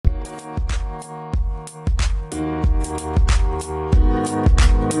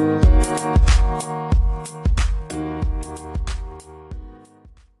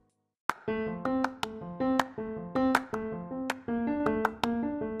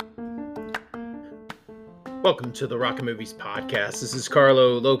Welcome to the Rocket Movies Podcast. This is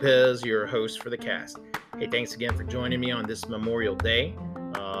Carlo Lopez, your host for the cast. Hey, thanks again for joining me on this Memorial Day.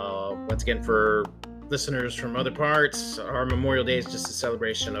 Once again, for listeners from other parts, our Memorial Day is just a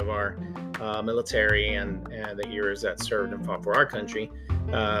celebration of our military and the heroes that served and fought for our country.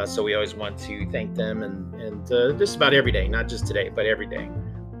 So we always want to thank them and just about every day, not just today, but every day.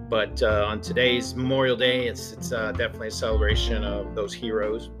 But on today's Memorial Day, it's definitely a celebration of those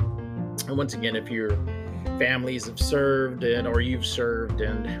heroes. And once again, if your families have served or you've served,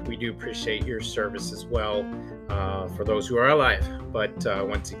 and we do appreciate your service as well for those who are alive. But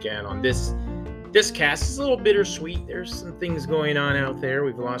once again, on this cast is a little bittersweet. There's some things going on out there.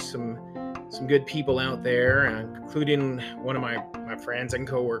 We've lost some good people out there, including one of my friends and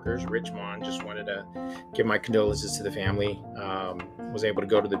coworkers, Rich Mon. Just wanted to give my condolences to the family. Was able to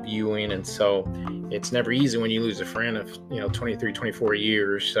go to the viewing, and so it's never easy when you lose a friend of 23, 24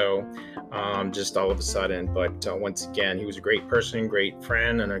 years. So just all of a sudden. But once again, he was a great person, great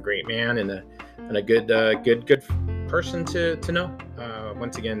friend, and a great man, and a good person to know.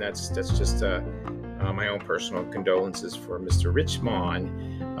 Once again, that's just my own personal condolences for Mr. Rich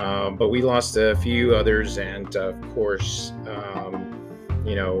Mon. But we lost a few others, and of course,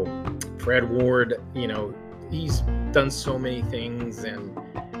 Fred Ward. He's done so many things,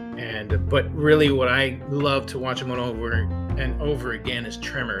 but really, what I love to watch him over and over again is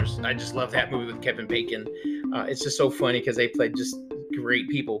Tremors. I just love that movie with Kevin Bacon. It's just so funny because they played just great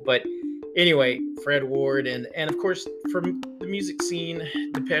people. But anyway, Fred Ward, and of course, from the music scene,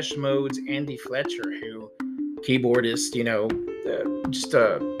 Depeche Mode's Andy Fletcher, who keyboardist,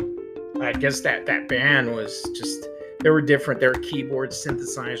 I guess that band was just, they were different. They were keyboards,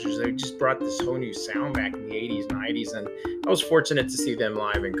 synthesizers. They just brought this whole new sound back in the 80s, 90s, and I was fortunate to see them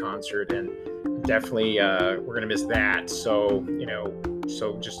live in concert, and definitely we're going to miss that. So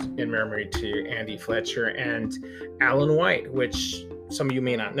just in memory to Andy Fletcher and Alan White, which some of you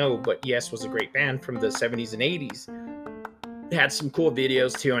may not know, but Yes was a great band from the 70s and 80s. They had some cool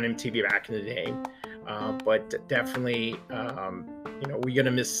videos too on MTV back in the day. But definitely, we're going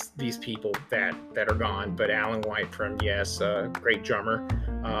to miss these people that are gone. But Alan White from Yes, great drummer.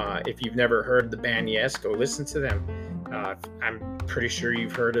 If you've never heard the band Yes, go listen to them. I'm pretty sure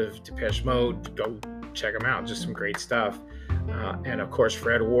you've heard of Depeche Mode. Go check them out. Just some great stuff. And of course,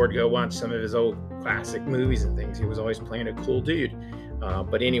 Fred Ward, go watch some of his old classic movies and things. He was always playing a cool dude.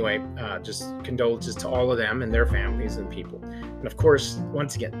 But anyway, just condolences to all of them and their families and people. And of course,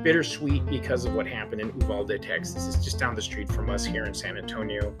 once again, bittersweet because of what happened in Uvalde, Texas. It's just down the street from us here in San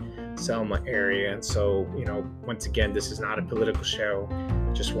Antonio, Selma area. And so, once again, this is not a political show.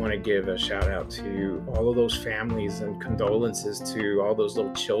 Just want to give a shout out to all of those families and condolences to all those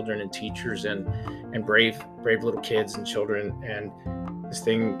little children and teachers and brave little kids and children. And this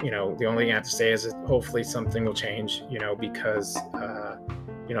thing, the only thing I have to say is that hopefully something will change, because,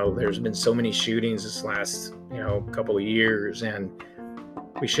 there's been so many shootings this last, couple of years, and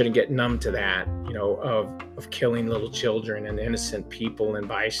we shouldn't get numb to that, of killing little children and innocent people and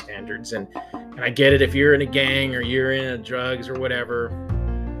bystanders. And I get it, if you're in a gang or you're in drugs or whatever,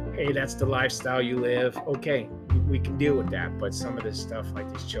 hey, that's the lifestyle you live. Okay, we can deal with that. But some of this stuff,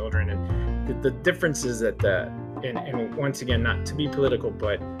 like these children, and the difference is that and once again, not to be political,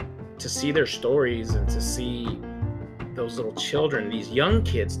 but to see their stories and to see those little children, these young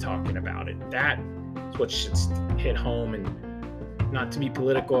kids talking about it, that is what should hit home. And not to be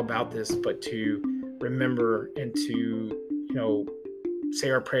political about this, but to remember and to, say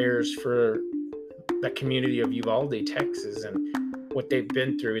our prayers for the community of Uvalde, Texas, and what they've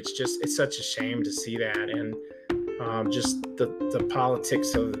been through. It's such a shame to see that. And just the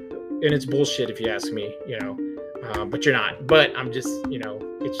politics of, and it's bullshit if you ask me, but you're not. But I'm just,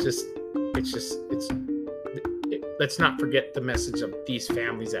 let's not forget the message of these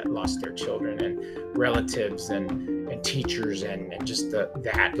families that lost their children and relatives and teachers and just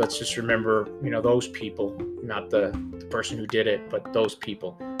that. Let's just remember, those people, not the person who did it, but those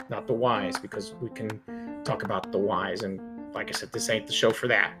people, not the whys, because we can talk about the whys. And like I said, this ain't the show for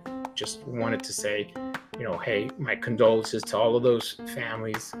that. Just wanted to say, hey, my condolences to all of those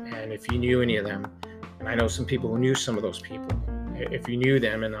families. And if you knew any of them, and I know some people who knew some of those people, if you knew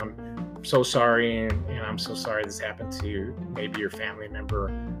them, and I'm so sorry, and I'm so sorry this happened to maybe your family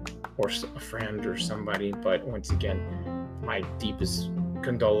member or a friend or somebody. But once again, my deepest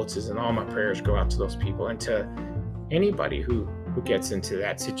condolences and all my prayers go out to those people and to anybody who gets into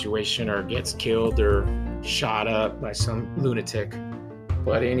that situation or gets killed or shot up by some lunatic.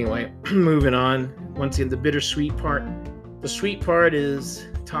 But anyway, moving on. Once again, the bittersweet part. The sweet part is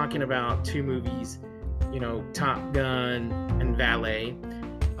talking about two movies, Top Gun and Valet.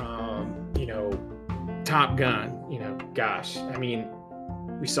 Top Gun, gosh, I mean,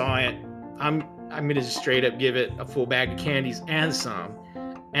 we saw it. I'm gonna just straight up give it a full bag of candies and some,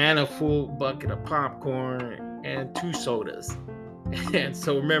 and a full bucket of popcorn and 2 sodas. And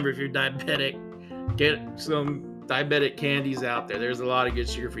so remember, if you're diabetic, get some diabetic candies out there. There's a lot of good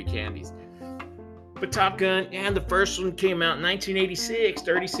sugar-free candies. But Top Gun, and the first one came out in 1986,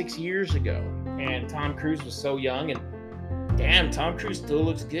 36 years ago. And Tom Cruise was so young, and damn, Tom Cruise still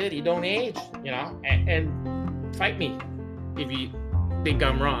looks good. He don't age, and fight me if you think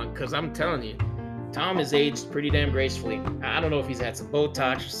I'm wrong, because I'm telling you, Tom has aged pretty damn gracefully. I don't know if he's had some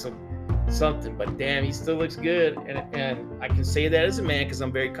Botox or something, but damn, he still looks good. And I can say that as a man because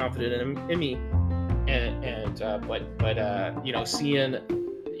I'm very confident in me. But seeing,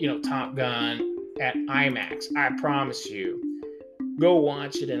 Top Gun at IMAX, I promise you, go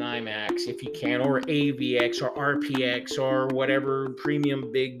watch it in IMAX if you can, or AVX or RPX or whatever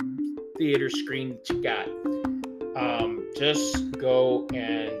premium big theater screen that you got. Just go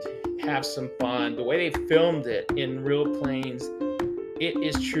and have some fun. The way they filmed it in real planes, it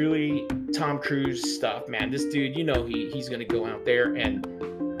is truly Tom Cruise stuff, man. This dude, he's going to go out there and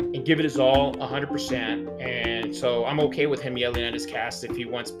give it his all, 100%. And so I'm okay with him yelling at his cast if he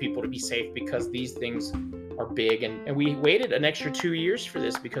wants people to be safe, because these things are big. And we waited an extra 2 years for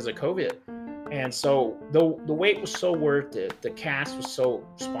this because of COVID. And so the wait was so worth it. The cast was so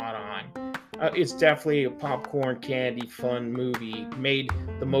spot on. It's definitely a popcorn, candy, fun movie. Made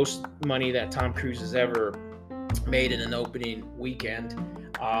the most money that Tom Cruise has ever made in an opening weekend.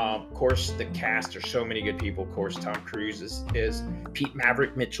 Of course, the cast are so many good people. Of course, Tom Cruise is Pete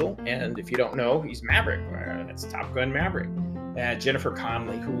Maverick Mitchell. And if you don't know, he's Maverick. That's Top Gun Maverick. Jennifer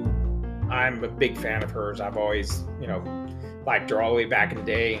Connelly, who I'm a big fan of hers. I've always, liked her all the way back in the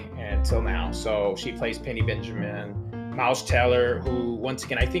day until now. So she plays Penny Benjamin. Miles Teller, who, once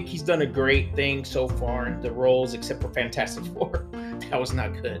again, I think he's done a great thing so far in the roles, except for Fantastic Four. That was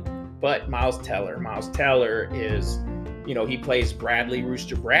not good. But Miles Teller is, he plays Bradley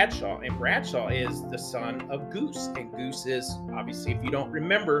Rooster Bradshaw, and Bradshaw is the son of Goose. And Goose is, obviously, if you don't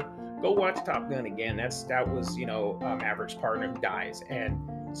remember, go watch Top Gun again. That was, Maverick's partner who dies. And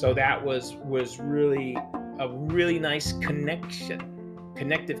so that was really a really nice connective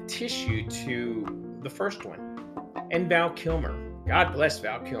tissue to the first one. And Val Kilmer, God bless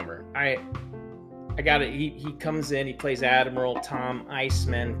Val Kilmer. I got it. He comes in, he plays Admiral Tom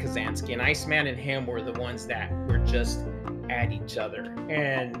Iceman Kazansky, and Iceman and him were the ones that were just at each other.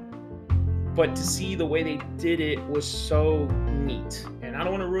 But to see the way they did it was so neat. And I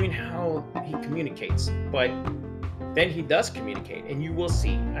don't want to ruin how he communicates, but then he does communicate, and you will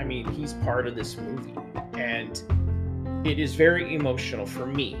see. I mean, he's part of this movie, and it is very emotional for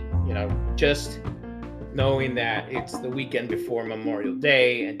me, just knowing that it's the weekend before Memorial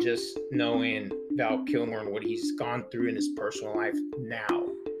Day, and just knowing Val Kilmer and what he's gone through in his personal life now,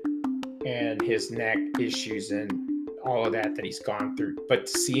 and his neck issues and all of that he's gone through. But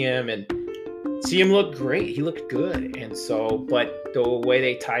to see him look great, he looked good. And so, but the way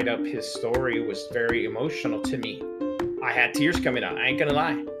they tied up his story was very emotional to me. I had tears coming out, I ain't gonna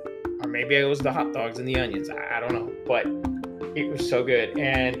lie. Or maybe it was the hot dogs and the onions, I don't know. But it was so good.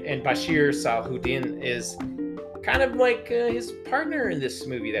 And Bashir Salahuddin is kind of like his partner in this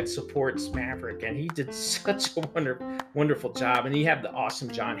movie that supports Maverick, and he did such a wonderful job. And you have the awesome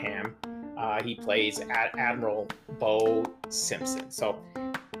John Hamm. He plays Admiral Bo Simpson. So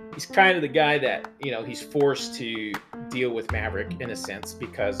he's kind of the guy that, he's forced to deal with Maverick in a sense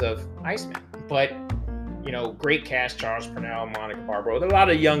because of Iceman. But, great cast: Charles Purnell, Monica Barbaro. There are a lot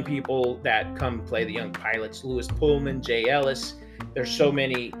of young people that come play the young pilots. Lewis Pullman, Jay Ellis. There's so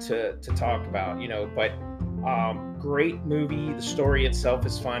many to talk about, but great movie. The story itself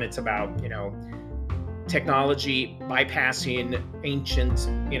is fun. It's about, technology bypassing ancient,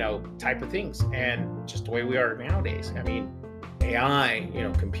 type of things, and just the way we are nowadays. I mean, AI,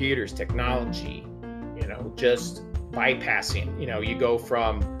 computers, technology, just bypassing. You go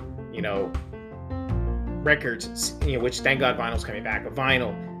from, records, which thank God vinyl's coming back, but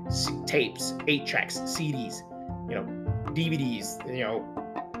vinyl, tapes, 8-tracks, CDs, DVDs,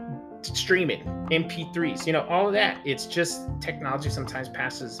 streaming, MP3s, all of that. It's just technology sometimes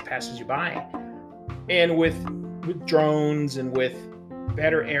passes you by. And with drones and with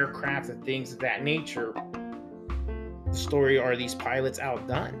better aircraft and things of that nature, the story, are these pilots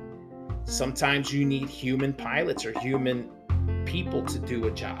outdone? Sometimes you need human pilots or human people to do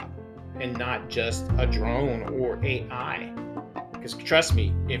a job, and not just a drone or AI. Because trust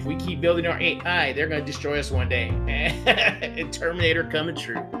me, if we keep building our AI, they're going to destroy us one day. And Terminator coming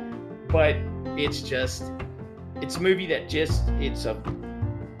true. But it's a movie that it's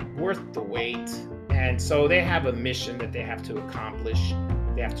worth the wait. And so they have a mission that they have to accomplish.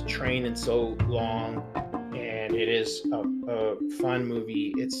 They have to train in so long, and it is a fun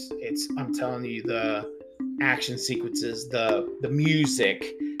movie. It's I'm telling you, the action sequences, the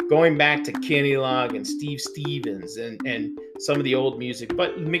music, going back to Kenny Loggins, Steve Stevens, and some of the old music,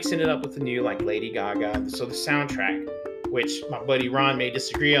 but mixing it up with the new, like Lady Gaga. So the soundtrack, which my buddy Ron may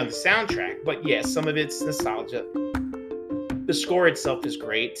disagree on the soundtrack, but yes, some of it's nostalgia. The score itself is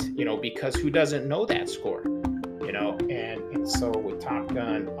great, because who doesn't know that score, and so with Top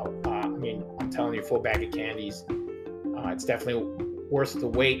Gun, I mean, I'm telling you, full bag of candies. It's definitely worth the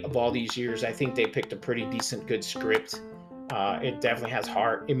wait of all these years. I think they picked a pretty decent, good script. It definitely has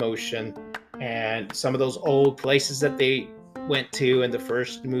heart, emotion, and some of those old places that they went to in the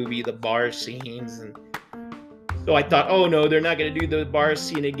first movie, the bar scenes. And so I thought, oh no, they're not going to do the bar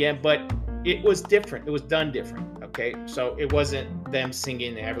scene again, but it was different. It was done different. Okay. So it wasn't them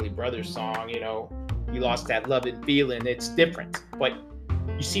singing the Everly Brothers song, you lost that love and feeling. It's different, but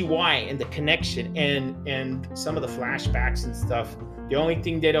you see why, and the connection and some of the flashbacks and stuff. The only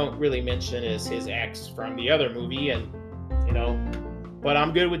thing they don't really mention is his ex from the other movie. And, but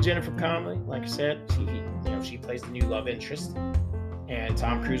I'm good with Jennifer Connelly. Like I said, she plays the new love interest, and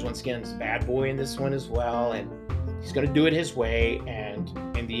Tom Cruise, once again, is a bad boy in this one as well. And he's going to do it his way. And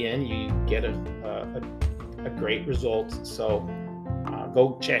in the end, you get a great result. So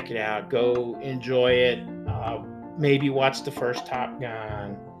go check it out. Go enjoy it. Maybe watch the first Top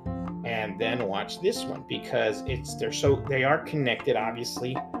Gun and then watch this one, because they are connected,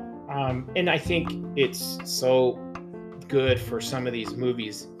 obviously. And I think it's so good for some of these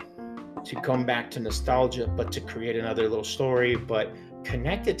movies to come back to nostalgia, but to create another little story, but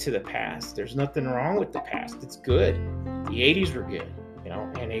connect it to the past. There's nothing wrong with the past. It's good. The 80s were good,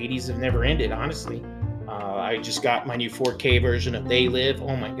 and 80s have never ended, honestly. I just got my new 4K version of They Live.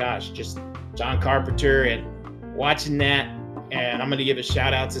 Oh my gosh, just John Carpenter, and watching that. And I'm going to give a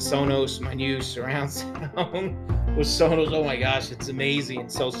shout out to Sonos, my new surround sound with Sonos. Oh my gosh, it's amazing.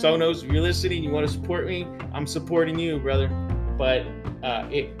 So Sonos, if you're listening, you want to support me, I'm supporting you, brother. But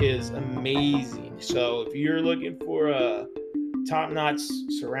it is amazing. So if you're looking for a top-notch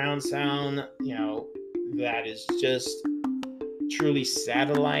surround sound, that is just truly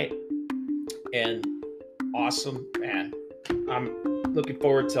satellite and awesome, man, I'm looking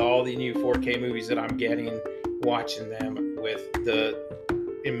forward to all the new 4K movies that I'm getting, watching them with the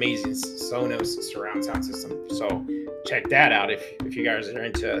amazing Sonos surround sound system. So check that out if you guys are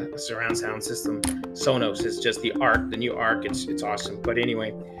into a surround sound system. Sonos is just the new Arc. It's awesome. But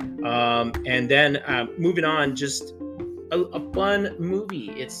anyway, and then moving on, just a fun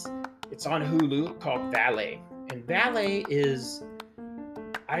movie. It's on Hulu, called Valet. And Valet is,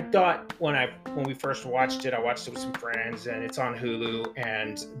 I thought when we first watched it, I watched it with some friends, and it's on Hulu.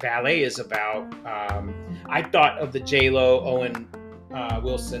 And Valet is about, I thought of the J-Lo, Owen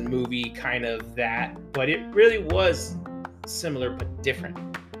Wilson movie, kind of that, but it really was similar but different.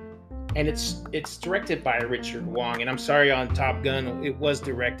 And it's directed by Richard Wong. And I'm sorry, on Top Gun, it was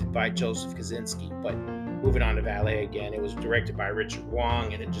directed by Joseph Kosinski. But moving on to Valet again, it was directed by Richard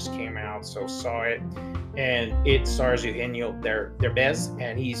Wong, and it just came out, so saw it. And it stars Eugenio Derbez,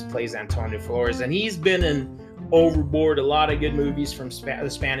 and he plays Antonio Flores. And he's been in Overboard, a lot of good movies from the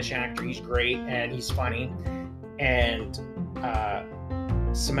Spanish actor. He's great, and he's funny. And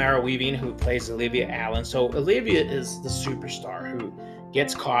Samara Weaving, who plays Olivia Allen. So Olivia is the superstar who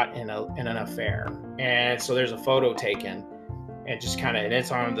gets caught in an affair, and so there's a photo taken, and just kind of, and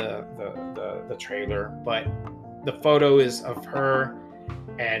it's on the trailer, but the photo is of her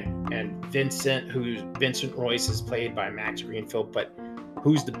and Vincent Royce is played by Max Greenfield, but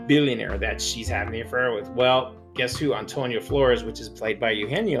who's the billionaire that she's having the affair with? Well, guess who? Antonio Flores, which is played by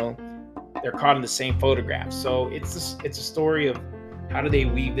Eugenio. They're caught in the same photograph. So it's a story of how do they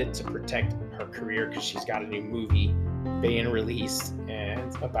weave it to protect her career, because she's got a new movie being released,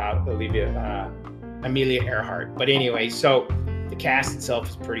 and about Amelia Earhart. But anyway, so the cast itself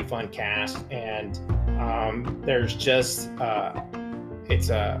is a pretty fun cast, and there's just it's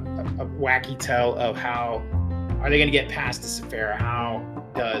a wacky tale of how are they going to get past this affair? How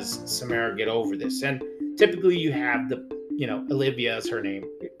does Samara get over this? And typically you have Olivia is her name.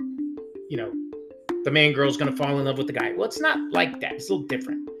 The main girl's going to fall in love with the guy. Well, it's not like that. It's a little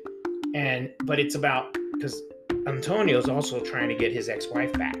different. But it's about, because Antonio's also trying to get his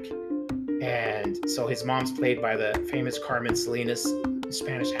ex-wife back. And so his mom's played by the famous Carmen Salinas,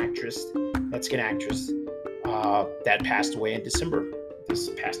 Spanish actress, Mexican actress, that passed away in this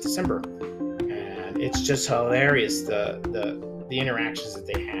past December. And it's just hilarious, the interactions that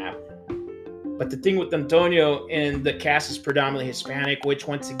they have. But the thing with Antonio, and the cast is predominantly Hispanic, which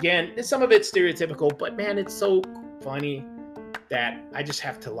once again, some of it's stereotypical, but man, it's so funny that I just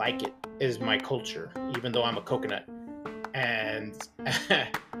have to like it as my culture, even though I'm a coconut. And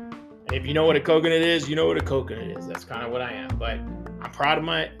if you know what a coconut is, you know what a coconut is. That's kind of what I am. But I'm proud of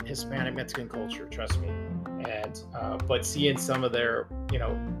my Hispanic Mexican culture, trust me. And but seeing some of their,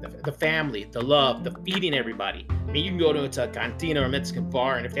 the family, the love, the feeding everybody. I mean, you can go to a cantina or a Mexican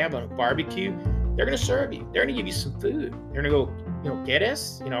bar, and if they have a barbecue, they're going to serve you. They're going to give you some food. They're going to go, get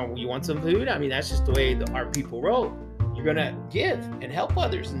us? You want some food? I mean, that's just the way our people roll. You're going to give and help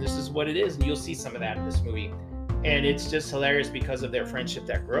others, and this is what it is. And you'll see some of that in this movie. And it's just hilarious because of their friendship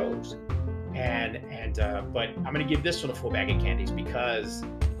that grows. But I'm going to give this one a full bag of candies because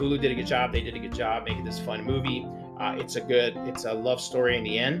Hulu did a good job. They did a good job making this fun movie. It's a love story in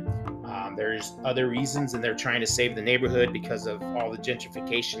the end. There's other reasons, and they're trying to save the neighborhood because of all the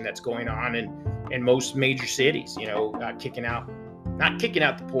gentrification that's going on in most major cities, not kicking out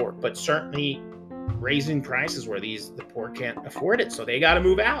the poor, but certainly raising prices where the poor can't afford it. So they got to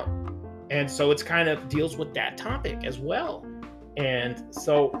move out. And so it's kind of deals with that topic as well. And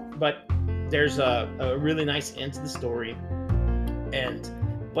so, but there's a really nice end to the story.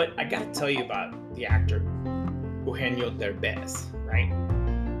 But I got to tell you about the actor, Eugenio Derbez, right?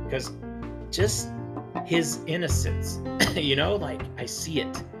 Because just his innocence, I see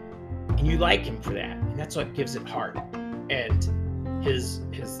it. And you like him for that. And that's what gives it heart. And his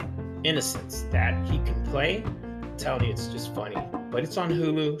innocence that he can play, I'm telling you, it's just funny. But it's on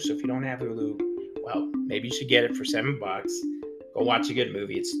Hulu, so if you don't have Hulu, well, maybe you should get it for $7. Go watch a good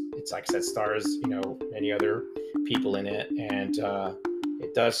movie. It's like I said, stars, many other people in it. And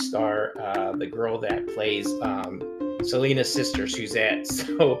it does star the girl that plays Selena's sister, Suzette.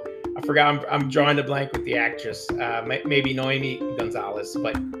 So I forgot, I'm drawing a blank with the actress, maybe Noemi Gonzalez,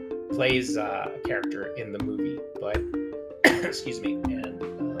 but plays a character in the movie. But excuse me,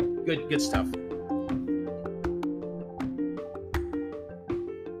 and good stuff.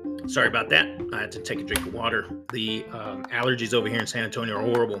 Sorry about that. I had to take a drink of water. The allergies over here in San Antonio are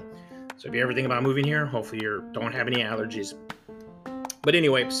horrible. So if you ever think about moving here, hopefully you don't have any allergies. But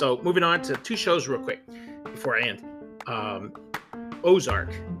anyway, so moving on to 2 shows real quick before I end.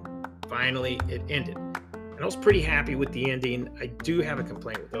 Ozark, finally it ended. And I was pretty happy with the ending. I do have a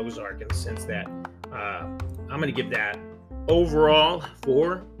complaint with Ozark in the sense that I'm going to give that overall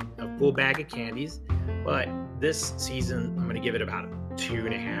 4, a full bag of candies. But this season, I'm going to give it about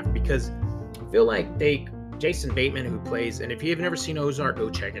 2.5 because I feel like Jason Bateman, who plays, and if you've never seen Ozark, go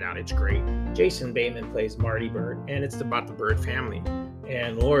check it out. It's great. Jason Bateman plays Marty Byrde, and it's about the Byrde family.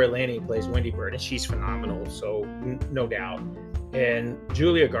 And Laura Linney plays Wendy Byrde, and she's phenomenal, so no doubt. And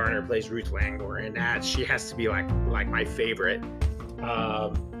Julia Garner plays Ruth Langmore, and that she has to be like my favorite.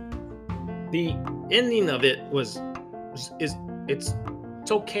 The ending of it it's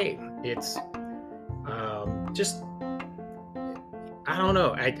okay. It's just, I don't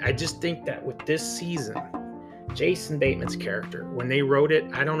know. I just think that with this season, Jason Bateman's character, when they wrote it,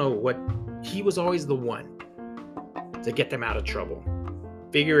 I don't know what, he was always the one to get them out of trouble.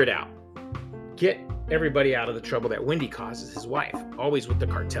 Figure it out. Get everybody out of the trouble that Wendy causes, his wife, always with the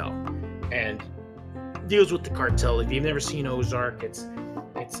cartel, and deals with the cartel. If you've never seen Ozark,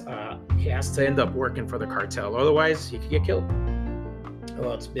 he has to end up working for the cartel. Otherwise, he could get killed.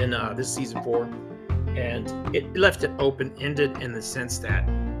 Well, it's been this season 4. And it left it open-ended in the sense that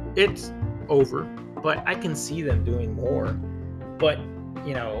it's over, but I can see them doing more. But,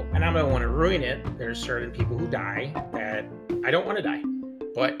 and I don't want to ruin it. There's certain people who die that I don't want to die,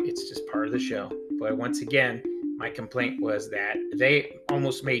 but it's just part of the show. But once again, my complaint was that they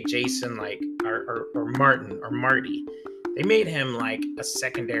almost made Jason or Martin or Marty. They made him like a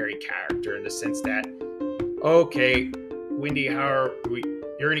secondary character in the sense that, okay, Wendy, you're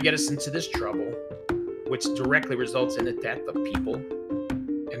going to get us into this trouble, which directly results in the death of people.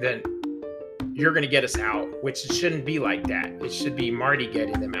 And then you're going to get us out, which it shouldn't be like that. It should be Marty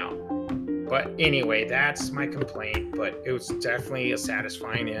getting them out. But anyway, that's my complaint. But it was definitely a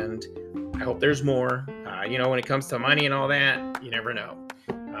satisfying end. I hope there's more. When it comes to money and all that, you never know.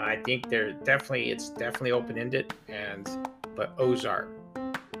 I think it's definitely open-ended. But Ozark,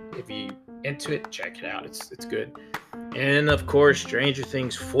 if you into it, check it out. It's good. And of course, Stranger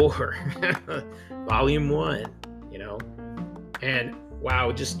Things 4, Volume 1, And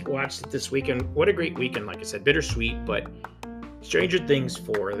wow, just watched it this weekend. What a great weekend. Like I said, bittersweet, but Stranger Things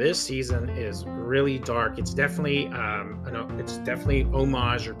 4 this season is really dark. It's definitely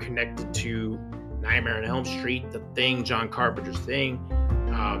homage or connected to Nightmare on Elm Street, The Thing, John Carpenter's Thing.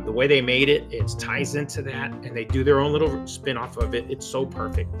 The way they made it, it ties into that, and they do their own little spin-off of it. It's so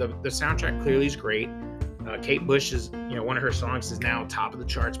perfect. The soundtrack clearly is great. Kate Bush is, one of her songs is now top of the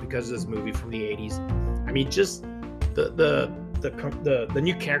charts because of this movie from the 80s. I mean, just the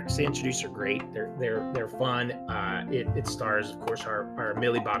new characters they introduce are great. They're fun. It stars, of course, our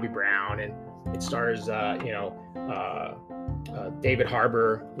Millie Bobby Brown, and it stars David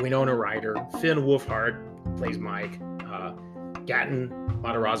Harbour, Winona Ryder, Finn Wolfhard plays Mike, Gaten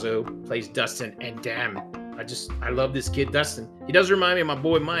Matarazzo plays Dustin, and damn, I love this kid Dustin. He does remind me of my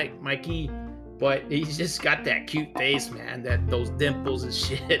boy Mikey, but he's just got that cute face, man. Those dimples and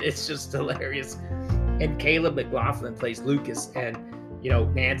shit. It's just hilarious. And Caleb McLaughlin plays Lucas, and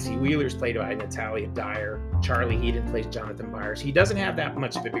Nancy Wheeler's played by Natalia Dyer. Charlie Heaton plays Jonathan Byers. He doesn't have that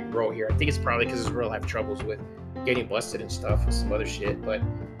much of a big role here. I think it's probably because his real life troubles with getting busted and stuff with some other shit. But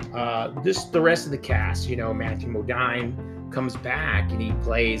the rest of the cast, Matthew Modine comes back and he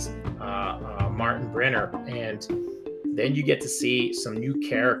plays Martin Brenner, and then you get to see some new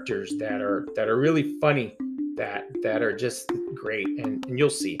characters that are really funny, that are just great, and you'll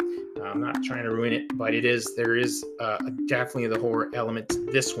see. I'm not trying to ruin it, but there is definitely the horror element to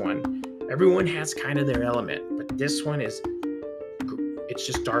this one. Everyone has kind of their element, but this one it's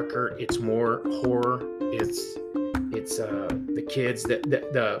just darker. It's more horror. It's the kids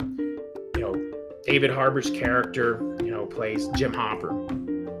David Harbour's character, plays Jim Hopper,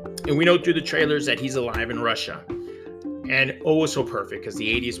 and we know through the trailers that he's alive in Russia, and it was so perfect because the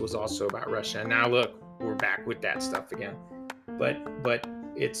 80s was also about Russia. And now look, we're back with that stuff again, but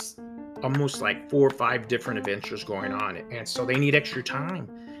it's almost like 4 or 5 different adventures going on, and so they need extra time.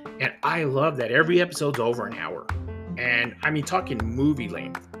 And I love that every episode's over an hour, and I mean talking movie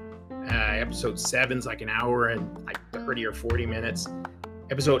length. Episode 7's like an hour and like 30 or 40 minutes.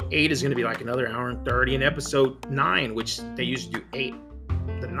 Episode 8 is going to be like another hour and 30, and episode 9, which they used to do 8,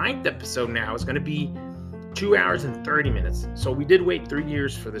 the 9th episode now is going to be 2 hours and 30 minutes. So we did wait 3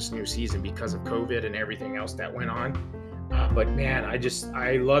 years for this new season because of COVID and everything else that went on. But man,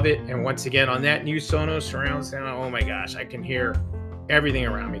 I love it. And once again, on that new Sonos surround sound, oh my gosh, I can hear everything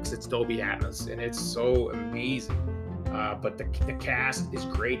around me because it's Dolby Atmos, and it's so amazing. But the cast is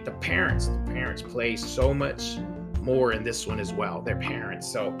great. The parents play so much more in this one as well. They're parents.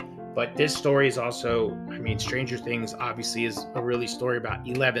 So, but this story is also, I mean, Stranger Things obviously is a really story about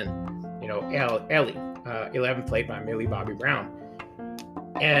Eleven, Ellie, 11 played by Millie Bobby Brown.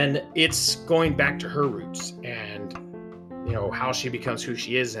 And it's going back to her roots and, how she becomes who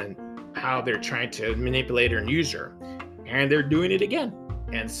she is and how they're trying to manipulate her and use her. And they're doing it again.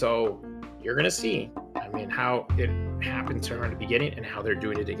 And so you're going to see, how it happened to her in the beginning and how they're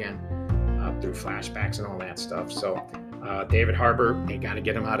doing it again through flashbacks and all that stuff. So David Harbour, they got to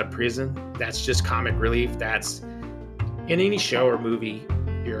get him out of prison. That's just comic relief. That's in any show or movie,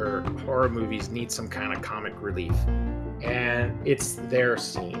 your horror movies need some kind of comic relief. And it's their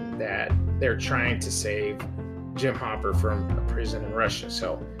scene that they're trying to save Jim Hopper from a prison in Russia.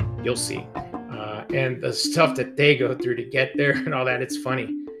 So you'll see. And the stuff that they go through to get there and all that, it's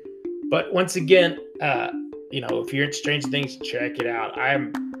funny. But once again, if you're into Stranger Things, check it out.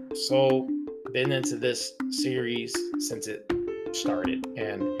 I'm so been into this series since it started.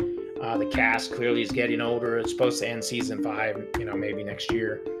 And the cast clearly is getting older. It's supposed to end season 5, maybe next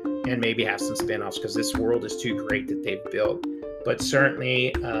year, and maybe have some spinoffs because this world is too great that they've built. But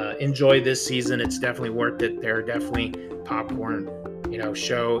certainly enjoy this season. It's definitely worth it. They're definitely popcorn,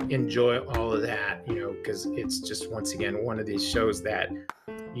 show. Enjoy all of that, because it's just, once again, one of these shows that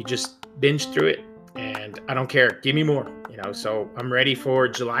you just binge through it. And I don't care. Give me more, So I'm ready for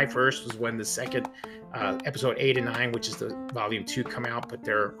July 1st was when the second episode 8 and 9, which is the volume 2, come out. But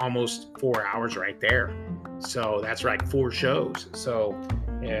they're almost 4 hours right there. So that's like 4 shows. So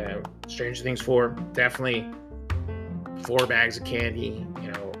Stranger Things 4, definitely 4 bags of candy.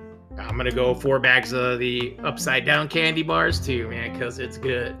 I'm going to go 4 bags of the upside down candy bars too, man, because it's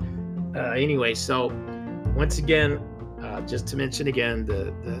good. Anyway, so once again, just to mention again,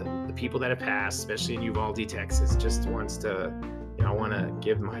 the people that have passed, especially in Uvalde, Texas, just wants to, I want to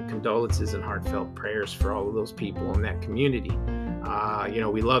give my condolences and heartfelt prayers for all of those people in that community.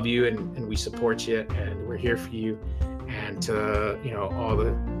 We love you and we support you and we're here for you, and to, all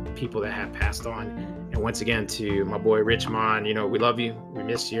the people that have passed on. And once again, to my boy Richmond, we love you. We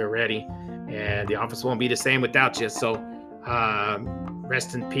miss you already. And the office won't be the same without you. So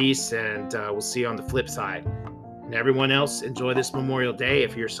rest in peace, and we'll see you on the flip side. And everyone else, enjoy this Memorial Day.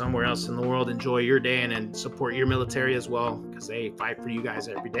 If you're somewhere else in the world, enjoy your day and support your military as well, because they fight for you guys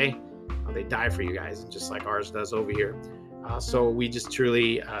every day. They die for you guys, just like ours does over here. So we just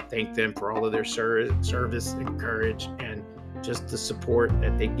truly thank them for all of their service and courage. And just the support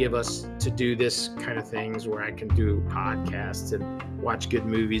that they give us to do this kind of things, where I can do podcasts and watch good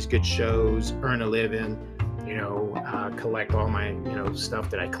movies, good shows, earn a living, collect all my, stuff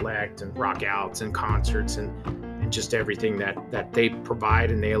that I collect, and rock outs and concerts and just everything that they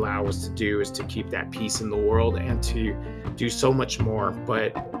provide and they allow us to do, is to keep that peace in the world and to do so much more,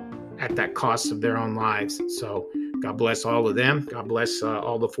 but at that cost of their own lives. So God bless all of them. God bless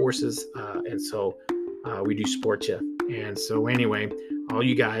all the forces. And so we do support you. And so anyway, all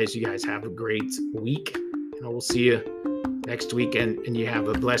you guys have a great week. We'll see you next week, and you have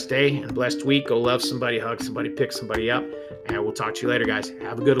a blessed day and blessed week. Go love somebody, hug somebody, pick somebody up, and we'll talk to you later, guys.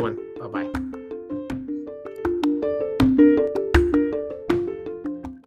 Have a good one. Bye-bye.